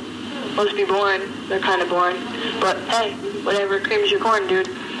cool. Must be boring. They're kind of boring. But, hey, whatever. Cream's your corn, dude.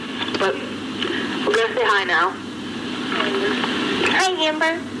 But we're going to say hi now. Hi,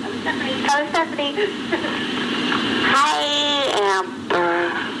 Amber. Hello, Stephanie. Hi, Amber.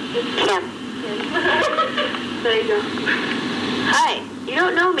 Kim. There you go. Hi. You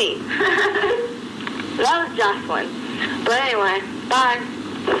don't know me. That was Jocelyn. But anyway, bye.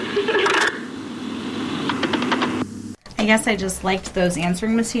 I guess I just liked those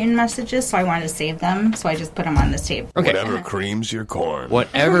answering machine messages, so I wanted to save them, so I just put them on this tape. Okay. Whatever creams your corn.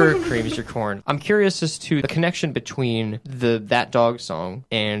 Whatever creams your corn. I'm curious as to the connection between That Dog song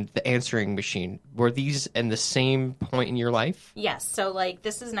and the answering machine. Were these in the same point in your life? Yes, so like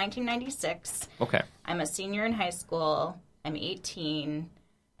this is 1996. Okay. I'm a senior in high school. I'm 18.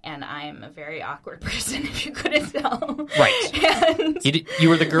 And I'm a very awkward person, if you couldn't tell. Right. And You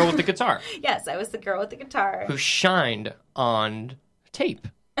were the girl with the guitar. yes, I was the girl with the guitar. Who shined on tape.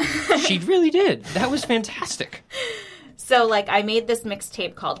 She really did. That was fantastic. So, like, I made this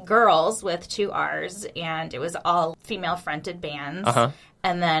mixtape called Girls with 2 R's, and it was all female-fronted bands. Uh-huh.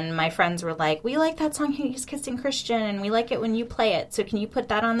 And then my friends were like, we like that song, He's Kissing Christian, and we like it when you play it. So can you put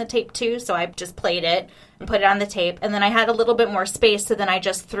that on the tape, too? So I just played it and put it on the tape. And then I had a little bit more space, so then I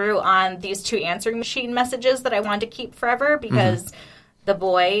just threw on these 2 answering machine messages that I wanted to keep forever because the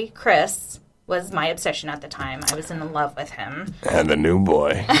boy, Chris, was my obsession at the time. I was in love with him. And the new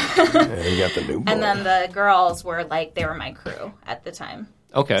boy. And you got the new boy. And then the girls were like, they were my crew at the time.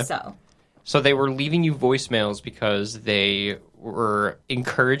 Okay. So they were leaving you voicemails because they were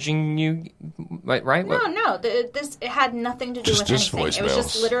encouraging you, right? No. It had nothing to do with Just anything. It was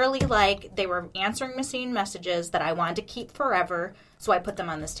just voicemails. literally like they were answering machine messages that I wanted to keep forever, so I put them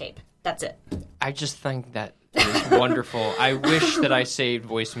on this tape. That's it. I just think that is wonderful. I wish that I saved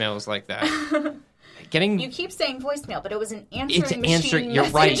voicemails like that. You keep saying voicemail, but it was an answering machine You're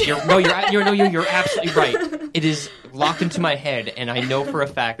message. right. You're absolutely right. It is locked into my head, and I know for a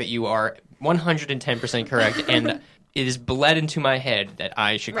fact that you are 110% correct, and it is bled into my head that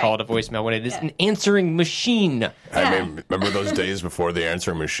I should call it a voicemail when it is an answering machine. I mean, remember those days before the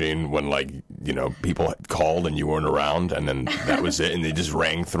answering machine when, like, you know, people called and you weren't around, and then that was it, and they just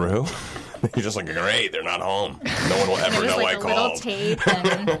rang through? You're just like, great, they're not home. No one will ever know I called. called. Little tape,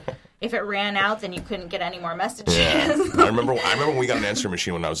 and if it ran out, then you couldn't get any more messages. Yeah. I remember when we got an answering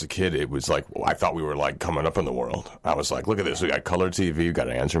machine when I was a kid. It was like, I thought we were like coming up in the world. I was like, look at this. We got color TV. We got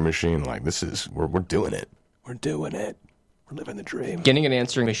an answering machine. Like, we're doing it. We're doing it. We're living the dream. Getting an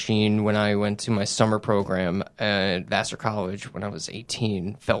answering machine when I went to my summer program at Vassar College when I was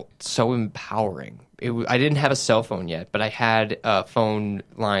 18 felt so empowering. I didn't have a cell phone yet, but I had a phone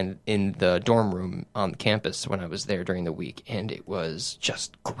line in the dorm room on campus when I was there during the week, and it was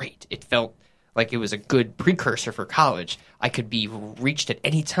just great. It felt like it was a good precursor for college. I could be reached at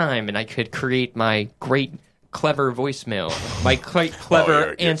any time, and I could create my great, clever voicemail, my quite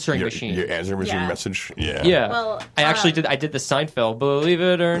clever answering machine. Your answering machine message? Yeah. Yeah. Well, I actually did. I did the Seinfeld. Believe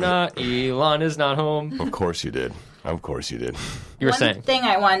it or not, Elon is not home. Of course you did. Of course you did. You were One saying. thing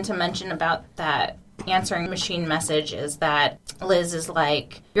I wanted to mention about that answering machine message is that Liz is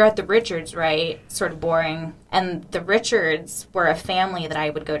like, you're at the Richards, right? Sort of boring. And the Richards were a family that I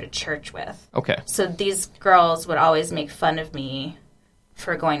would go to church with. Okay. So these girls would always make fun of me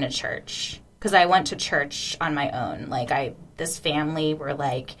for going to church. Because I went to church on my own. Like, this family were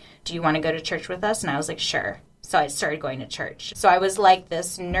like, do you want to go to church with us? And I was like, sure. So I started going to church. So I was like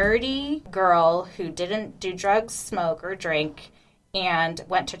this nerdy girl who didn't do drugs, smoke, or drink, and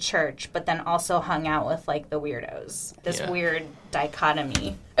went to church, but then also hung out with, like, the weirdos. This weird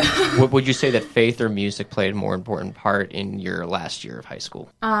dichotomy. Would you say that faith or music played a more important part in your last year of high school?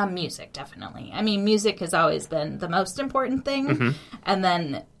 Music, definitely. I mean, music has always been the most important thing. Mm-hmm. And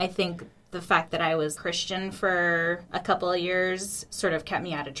then I think the fact that I was Christian for a couple of years sort of kept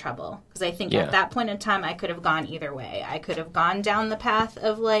me out of trouble. Because I think at that point in time, I could have gone either way. I could have gone down the path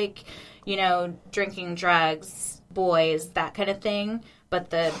of, like, you know, drinking drugs, boys, that kind of thing. But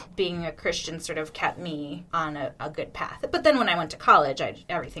the being a Christian sort of kept me on a good path. But then when I went to college,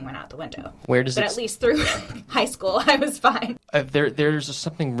 everything went out the window. At least through high school, I was fine. There's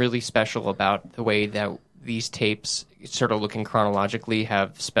something really special about the way that these tapes, sort of looking chronologically,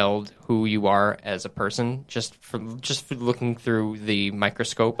 have spelled who you are as a person, just for looking through the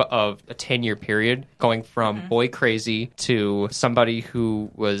microscope of a 10-year period, going from boy crazy to somebody who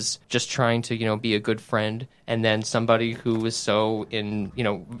was just trying to, be a good friend, and then somebody who was so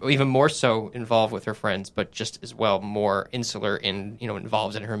even more so involved with her friends, but just as well more insular and,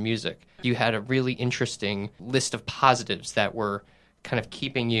 involved in her music. You had a really interesting list of positives that were kind of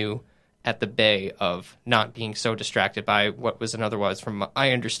keeping you at the bay of not being so distracted by what was an otherwise, from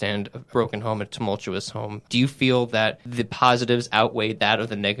I understand, a broken home, a tumultuous home. Do you feel that the positives outweighed that of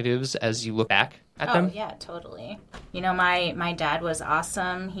the negatives as you look back at them? Oh, yeah, totally. My dad was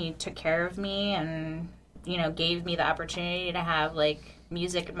awesome. He took care of me and, gave me the opportunity to have,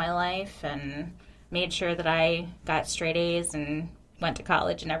 music in my life and made sure that I got straight A's and went to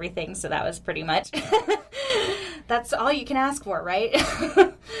college and everything. So that was pretty much... That's all you can ask for, right?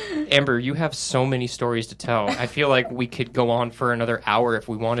 Amber, you have so many stories to tell. I feel like we could go on for another hour if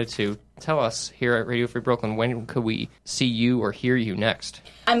we wanted to. Tell us here at Radio Free Brooklyn, when could we see you or hear you next?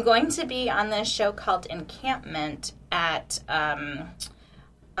 I'm going to be on this show called Encampment at...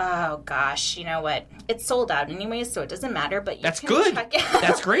 oh, gosh, you know what? It's sold out anyways, so it doesn't matter, but you That's can good.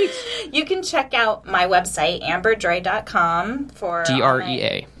 That's great. You can check out my website, amberdrea.com for...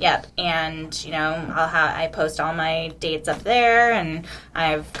 DREA. Yep, and, I post all my dates up there, and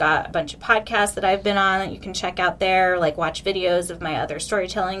I've got a bunch of podcasts that I've been on that you can check out there, watch videos of my other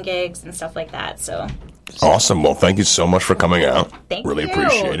storytelling gigs and stuff like that, so... Awesome. Well, thank you so much for coming out. Thank really you.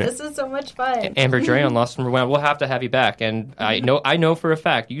 Appreciate it. This is so much fun. Amber Dre on Lost and Rewound. We'll have to have you back. And I know for a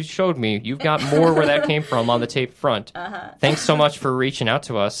fact, you showed me, you've got more where that came from on the tape front. Thanks so much for reaching out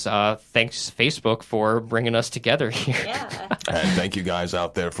to us. Thanks, Facebook, for bringing us together here. Yeah. And thank you guys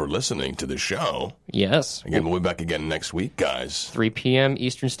out there for listening to the show. Yes. Again, we'll be back again next week, guys. 3 p.m.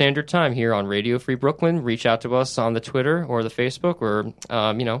 Eastern Standard Time here on Radio Free Brooklyn. Reach out to us on the Twitter or the Facebook, or,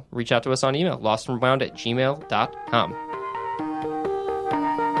 reach out to us on email, lostandrewound@gmail.com.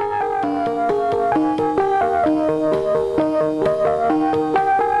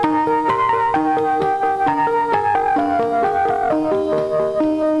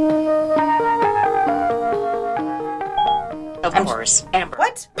 Of course, Amber.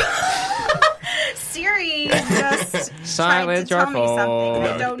 What? Siri just Silence tried to tell me your something.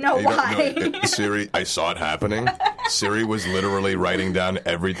 I don't know why. Siri, I saw it happening. Siri was literally writing down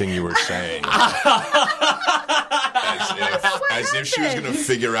everything you were saying. As if she was going to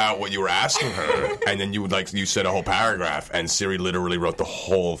figure out what you were asking her, and then you said a whole paragraph, and Siri literally wrote the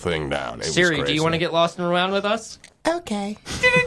whole thing down. Siri, do you want to get lost and around with us? Okay.